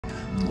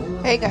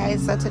Hey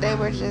guys, so today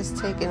we're just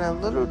taking a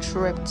little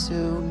trip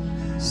to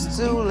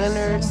Stew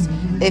Leonard's.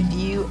 If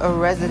you are a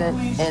resident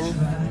in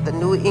the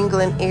New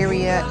England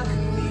area,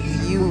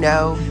 you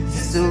know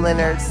Stew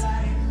Leonard's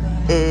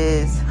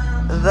is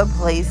the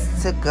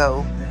place to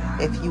go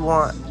if you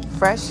want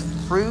fresh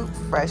fruit,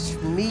 fresh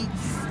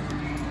meats.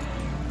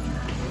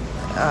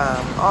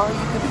 All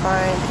you can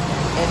find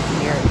in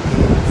here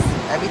is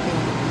everything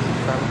you need,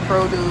 from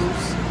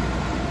produce,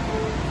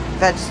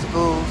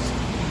 vegetables.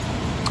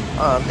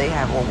 They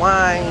have a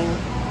wine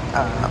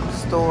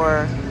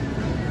store.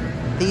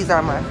 These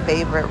are my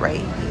favorite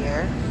right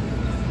here.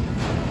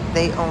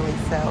 They only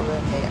sell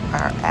them at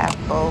our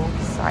apple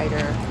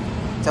cider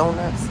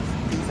donuts.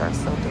 These are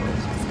so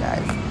delicious,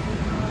 guys.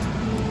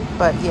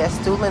 But yes,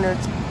 Stew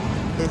Leonard's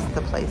is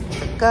the place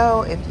to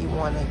go if you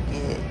want to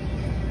get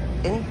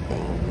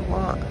anything you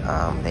want.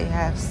 They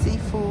have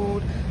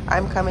seafood.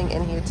 I'm coming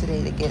in here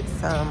today to get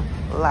some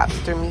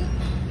lobster meat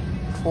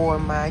for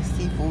my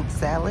seafood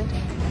salad.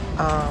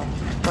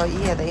 But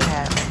yeah, they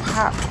have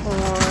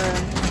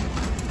popcorn.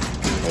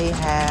 They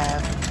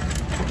have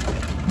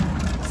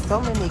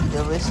so many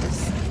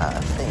delicious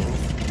things.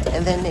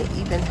 And then they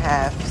even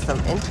have some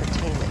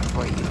entertainment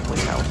for you,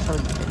 which I'll show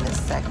you in a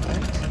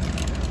second.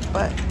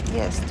 But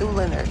yeah, Stew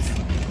Leonard's.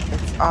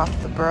 It's off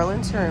the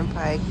Berlin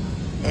Turnpike,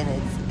 and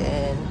it's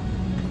in,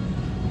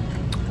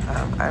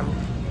 I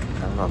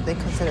don't know if they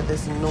consider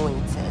this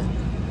Newington.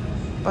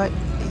 But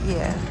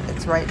yeah,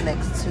 it's right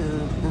next to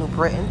New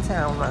Britain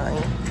Town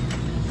Line.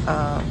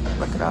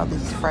 Look at all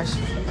these fresh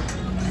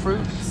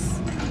fruits,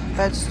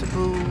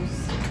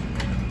 vegetables.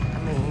 I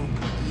mean,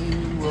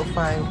 you will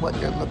find what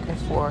you're looking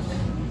for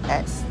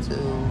at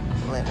Stew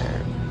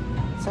Leonard.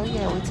 So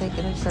yeah, we're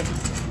taking a trip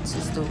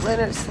to Stew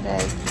Leonard's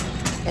today,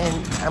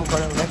 and I'm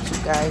gonna let you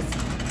guys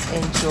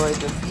enjoy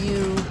the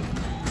view.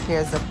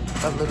 Here's a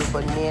little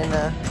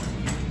banana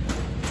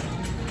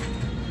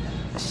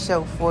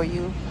show for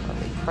you. Let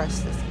me press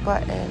this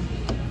button.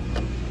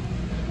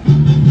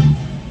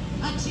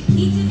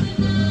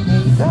 There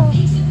you go.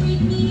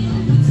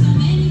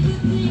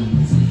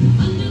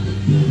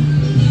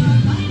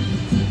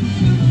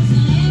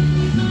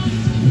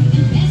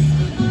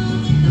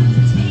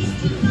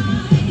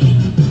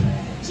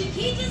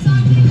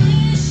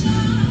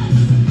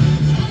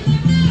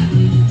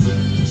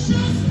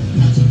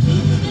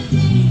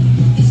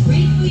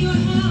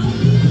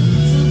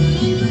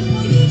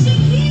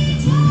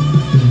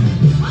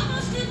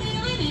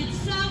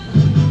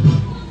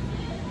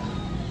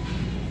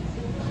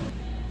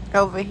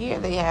 Over here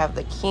they have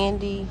the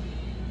candy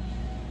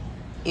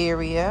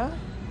area.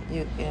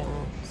 You can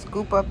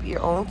scoop up your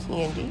own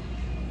candy.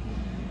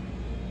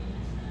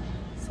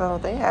 So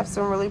they have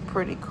some really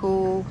pretty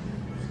cool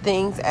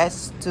things at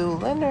Stew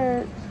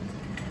Leonard.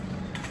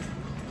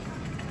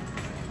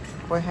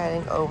 We're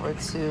heading over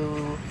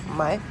to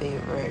my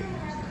favorite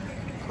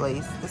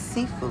place, the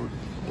seafood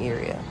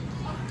area.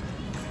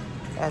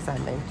 As I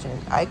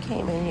mentioned, I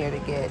came in here to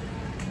get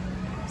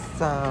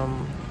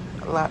some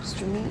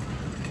lobster meat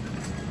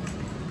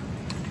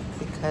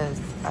because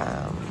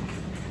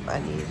I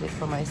needed it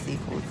for my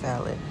seafood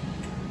salad.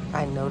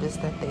 I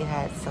noticed that they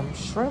had some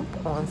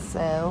shrimp on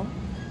sale,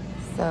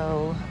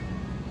 so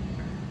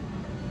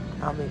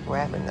I'll be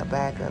grabbing a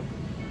bag of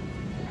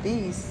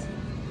these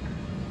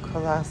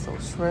colossal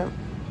shrimp.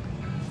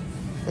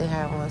 They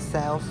have on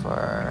sale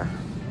for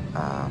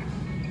I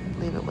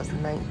believe it was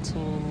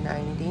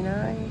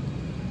 $19.99,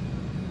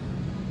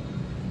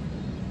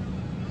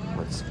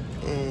 which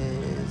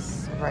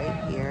is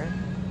right here.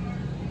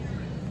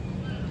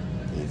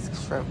 These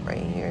shrimp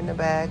right here in the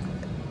bag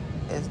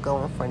is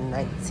going for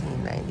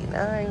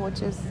 $19.99,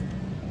 which is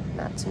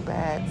not too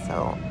bad.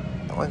 So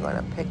we're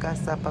gonna pick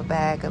us up a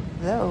bag of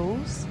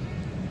those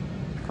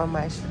for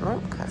my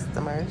shrimp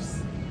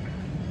customers.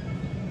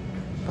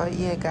 But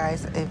yeah,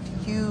 guys, if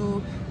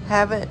you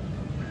haven't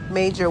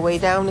made your way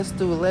down to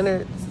Stew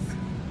Leonard's,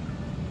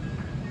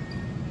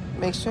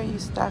 make sure you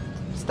stop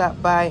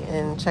by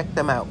and check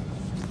them out.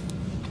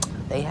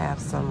 They have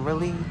some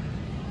really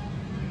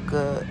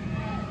good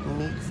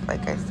meats.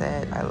 Like I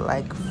said, I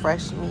like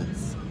fresh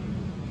meats.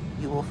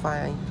 You will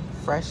find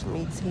fresh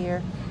meats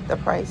here. The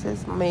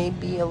prices may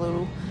be a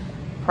little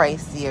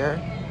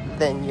pricier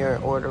than your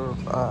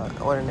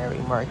ordinary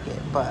market,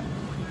 but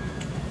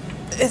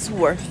it's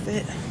worth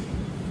it.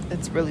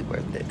 It's really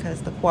worth it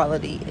because the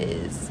quality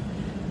is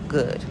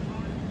good.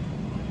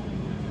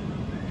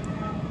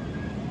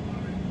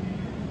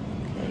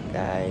 Okay,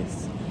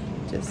 guys,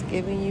 just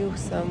giving you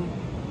some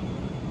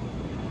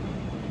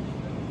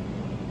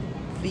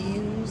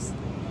views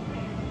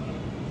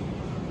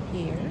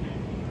here.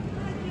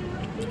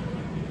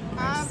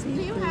 Do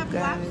you have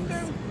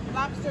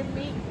lobster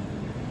meat?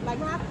 Like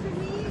lobster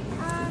meat?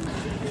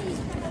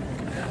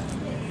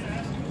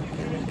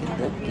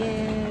 Look,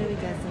 we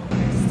got some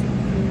fresh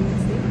seafood.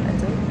 See, I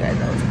told you guys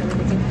I was coming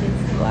to get this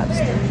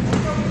lobster.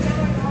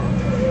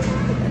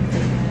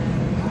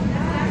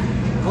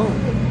 Boom.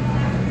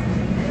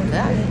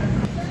 Got it.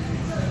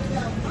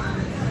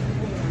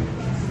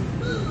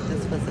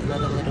 This was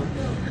another little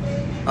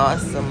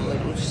awesome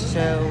little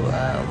show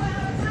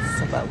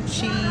it's about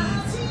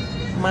cheese,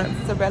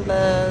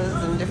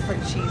 mozzarellas, and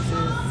different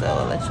cheeses. So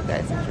I'll let you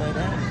guys enjoy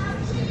that.